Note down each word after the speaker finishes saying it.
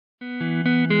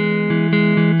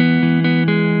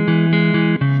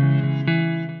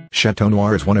Chateau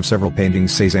Noir is one of several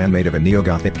paintings Cézanne made of a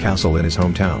Neo-Gothic castle in his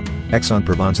hometown,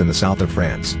 Aix-en-Provence in the south of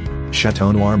France.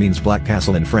 Chateau Noir means black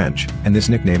castle in French, and this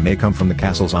nickname may come from the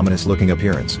castle's ominous-looking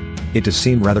appearance. It does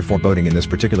seem rather foreboding in this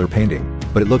particular painting,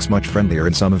 but it looks much friendlier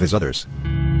in some of his others.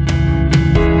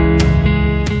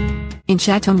 In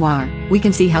Chateau Noir, we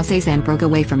can see how Cézanne broke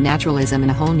away from naturalism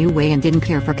in a whole new way and didn't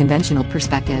care for conventional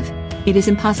perspective. It is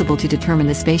impossible to determine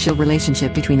the spatial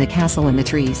relationship between the castle and the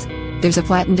trees. There's a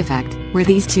flattened effect, where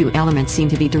these two elements seem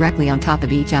to be directly on top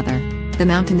of each other. The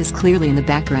mountain is clearly in the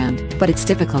background, but it's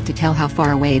difficult to tell how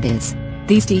far away it is.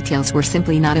 These details were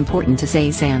simply not important to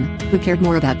Cézanne, who cared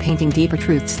more about painting deeper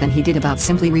truths than he did about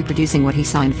simply reproducing what he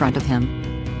saw in front of him.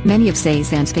 Many of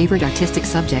Cézanne's favorite artistic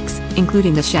subjects,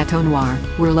 including the Chateau Noir,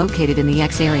 were located in the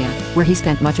Aix area, where he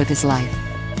spent much of his life.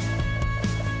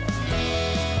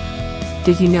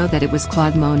 Did you know that it was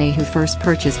Claude Monet who first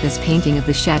purchased this painting of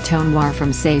the Chateau Noir from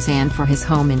Cézanne for his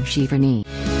home in Giverny?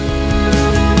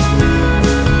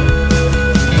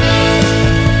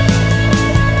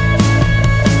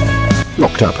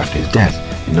 Locked up after his death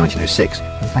in 1906,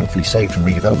 and thankfully saved from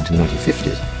redevelopment in the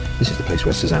 1950s, this is the place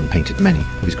where Cézanne painted many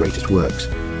of his greatest works,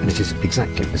 and it is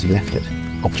exactly as he left it.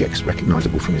 Objects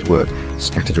recognisable from his work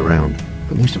scattered around,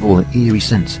 but most of all an eerie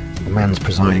sense that the man's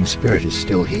presiding spirit is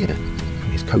still here,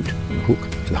 from his coat and hook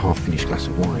to the half-finished glass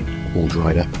of wine, all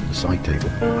dried up on the side table.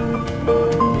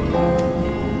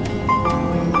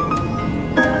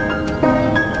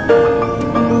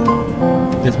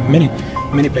 There's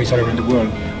many places all around the world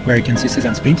where you can see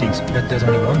Cézanne's paintings, but there's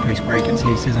only one place where you can see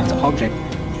Cézanne's objects,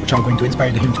 which are going to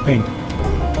inspire him to paint.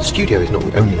 The studio is not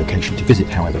the only location to visit,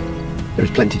 however. There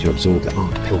is plenty to absorb the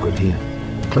art pilgrim here.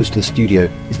 Close to the studio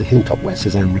is the hilltop where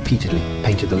Cézanne repeatedly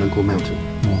painted the local mountain,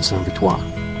 Mont Saint-Victoire.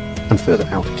 And further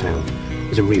out of town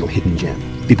is a real hidden gem,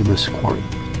 Bibimus Quarry,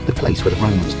 the place where the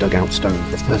Romans dug out stone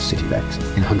for the first city of Aix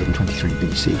in 123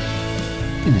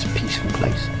 BC. In this peaceful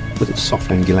place, with its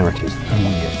soft angularities and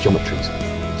weird geometries,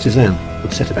 Cézanne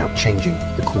would set about changing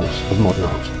the course of modern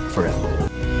art forever.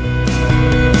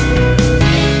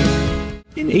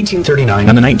 In 1839,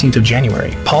 on the 19th of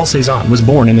January, Paul Cézanne was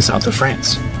born in the south of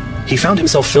France. He found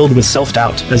himself filled with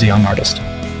self-doubt as a young artist.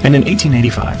 And in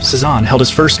 1885, Cézanne held his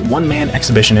first one-man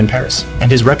exhibition in Paris, and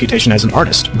his reputation as an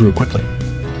artist grew quickly.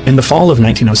 In the fall of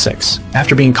 1906,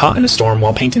 after being caught in a storm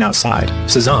while painting outside,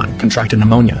 Cézanne contracted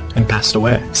pneumonia and passed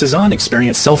away. Cézanne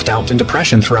experienced self-doubt and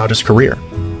depression throughout his career,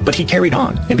 but he carried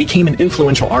on and became an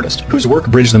influential artist whose work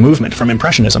bridged the movement from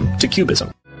Impressionism to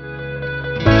Cubism.